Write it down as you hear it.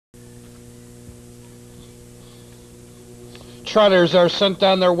trotters are sent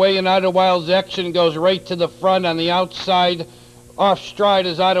on their way, and Idlewild's Action goes right to the front on the outside. Off stride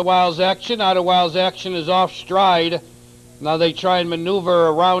is Idlewild's Action. Idlewild's Action is off stride. Now they try and maneuver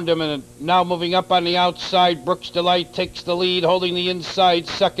around him, and now moving up on the outside, Brooks Delight takes the lead, holding the inside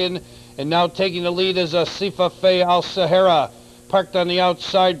second, and now taking the lead is Asifa Faye Al Sahara. Parked on the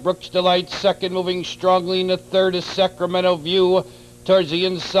outside, Brooks Delight second, moving strongly in the third is Sacramento View towards the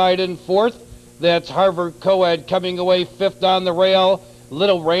inside in fourth. That's Harvard Coed coming away fifth on the rail.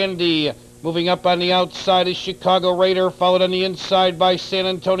 Little Randy moving up on the outside is Chicago Raider, followed on the inside by San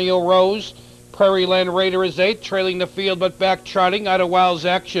Antonio Rose. Prairie Land Raider is eighth, trailing the field but back trotting. Idlewild's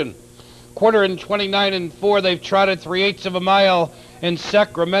Action. Quarter in 29 and 4. They've trotted 3/8 of a mile, and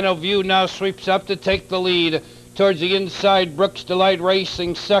Sacramento View now sweeps up to take the lead. Towards the inside, Brooks Delight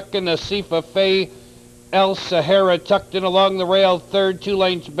racing second. Asifa Faye El Sahara tucked in along the rail third, 2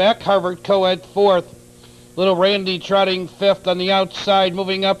 lanes back. Harvard Coed fourth. Little Randy trotting fifth. On the outside,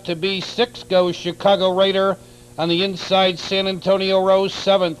 moving up to B6 goes Chicago Raider. On the inside, San Antonio Rose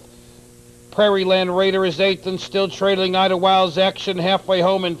seventh. Prairie Land Raider is eighth and still trailing Idlewild's Action halfway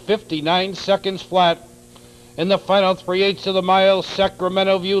home in 59 seconds flat. In the final 3/8 of the mile,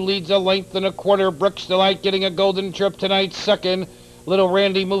 Sacramento View leads a length and a quarter. Brooks Delight getting a golden trip tonight second. Little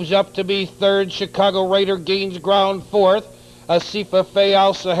Randy moves up to be third. Chicago Raider gains ground fourth. Asifa Faye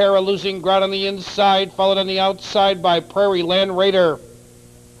Al Sahara losing ground on the inside, followed on the outside by Prairie Land Raider.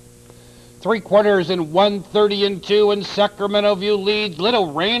 3/4 in 1:30 and 2, and Sacramento View leads.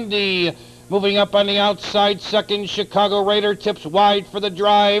 Little Randy moving up on the outside second. Chicago Raider tips wide for the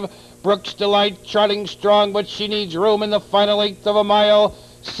drive. Brooks Delight trotting strong, but she needs room in the final 1/8 of a mile.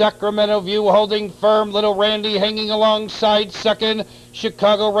 Sacramento View holding firm. Little Randy hanging alongside second.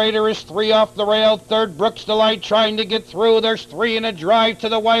 Chicago Raider is 3 off the rail. Third, Brooks Delight trying to get through. There's 3 in a drive to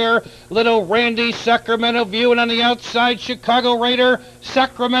the wire. Little Randy, Sacramento View, and on the outside, Chicago Raider.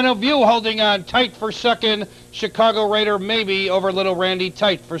 Sacramento View holding on tight for second. Chicago Raider maybe over Little Randy,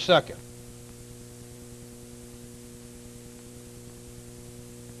 tight for second.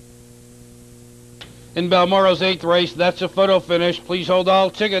 In Balmoral's 8th race, that's a photo finish. Please hold all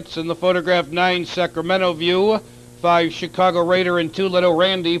tickets. In the photograph 9, Sacramento View, 5, Chicago Raider, and 2, Little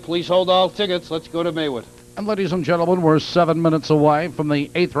Randy. Please hold all tickets. Let's go to Maywood. And ladies and gentlemen, we're 7 minutes away from the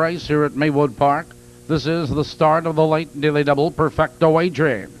 8th race here at Maywood Park. This is the start of the late Daily Double Perfecto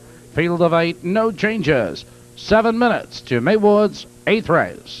Wagering. Field of 8, no changes. 7 minutes to Maywood's 8th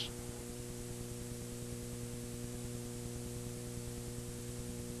race.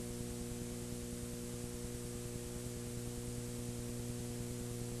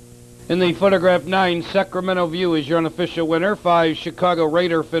 In the photograph 9, Sacramento View is your unofficial winner. 5, Chicago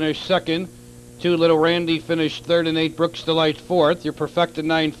Raider finished second. 2, Little Randy finished third, and 8, Brooks Delight fourth. Your perfected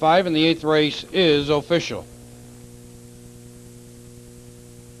 9-5, and the 8th race is official.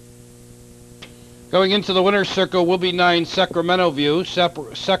 Going into the winner's circle will be 9, Sacramento View.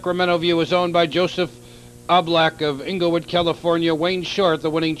 Sacramento View is owned by Joseph Oblak of Inglewood, California. Wayne Short, the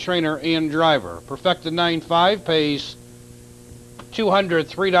winning trainer and driver. Perfected 9-5 pays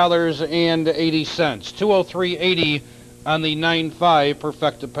 $203.80. $203.80 on the 9-5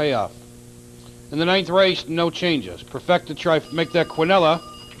 Perfecta payoff. In the 9th race, no changes. Perfecta make that Quinella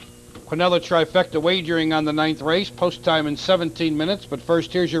trifecta wagering on the 9th race. Post time in 17 minutes. But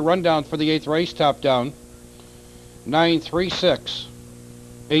first, here's your rundown for the 8th race. Top down. 936,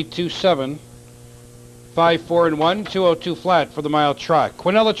 827, 5-4 and 1, 202 flat for the mile trot.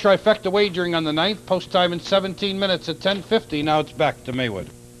 Quinella trifecta wagering on the 9th. Post time in 17 minutes at 10:50. Now it's back to Maywood.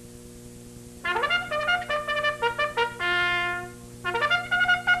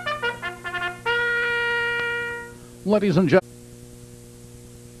 Ladies and gentlemen.